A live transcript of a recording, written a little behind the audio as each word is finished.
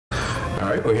All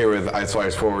right, we're here with Ice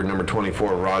Flyers forward number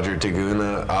 24, Roger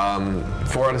Tagoona.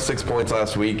 4 out of 6 points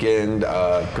last weekend.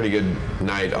 Pretty good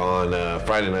night on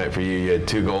Friday night for you. You had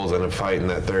 2 goals and a fight in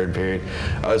that third period.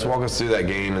 Just walk us through that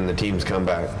game and the team's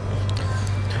comeback.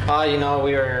 You know,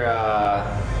 we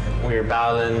were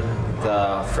battling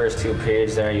the first 2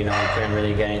 periods there. You know, we couldn't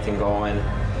really get anything going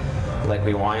like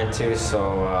we wanted to.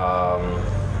 So,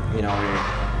 you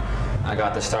know, I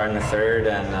got the start in the third,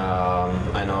 and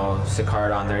I know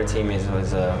Sicard on their team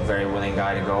was a very willing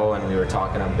guy to go, and we were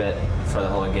talking a bit for the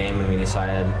whole game, and we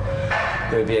decided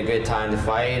it would be a good time to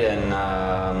fight, and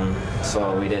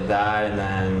so we did that, and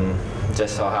then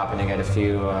just so happened to get a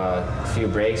few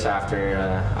breaks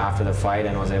after the fight,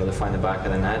 and was able to find the back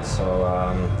of the net. So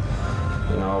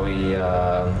you know, we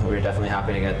were definitely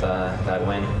happy to get that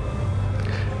win.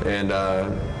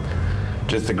 And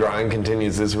just the grind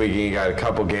continues this weekend. You got a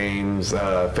couple games.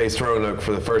 Faced Roanoke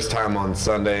for the first time on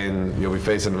Sunday, and you'll be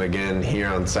facing them again here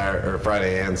on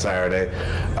Friday and Saturday.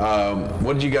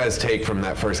 What did you guys take from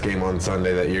that first game on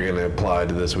Sunday that you're going to apply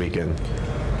to this weekend?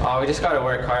 We just got to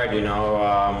work hard, you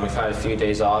know. We've had a few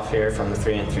days off here from the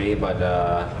 3-3,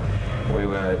 but we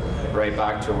went right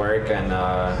back to work, and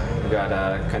we got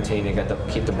to continue to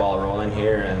keep the ball rolling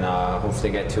here, and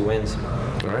hopefully get 2 wins.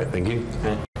 All right, thank you.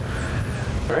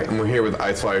 All right, and we're here with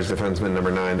Ice Flyers defenseman number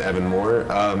 9, Evan Moore.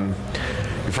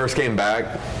 Your first game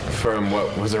back from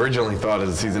what was originally thought as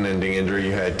a season-ending injury.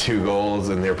 You had 2 goals,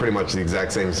 and they're pretty much the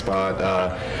exact same spot.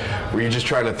 Were you just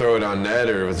trying to throw it on net,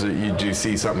 or did you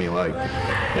see something you liked?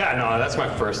 Yeah, no, that's my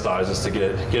first thought, is just to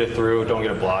get it through, don't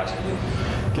get it blocked,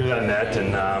 get it on net,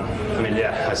 and I mean,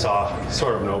 yeah, I saw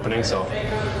sort of an opening, so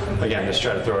again, just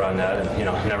try to throw it on net, and you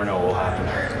know, you never know what will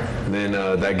happen. And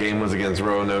then that game was against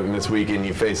Roanoke, and this weekend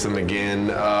you face them again.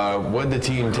 What did the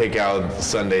team take out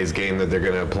Sunday's game that they're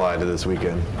going to apply to this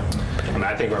weekend? I mean,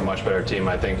 I think we're a much better team.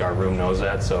 I think our room knows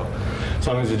that, so as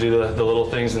long as we do the little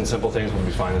things and simple things, we'll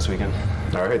be fine this weekend.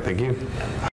 All right, thank you.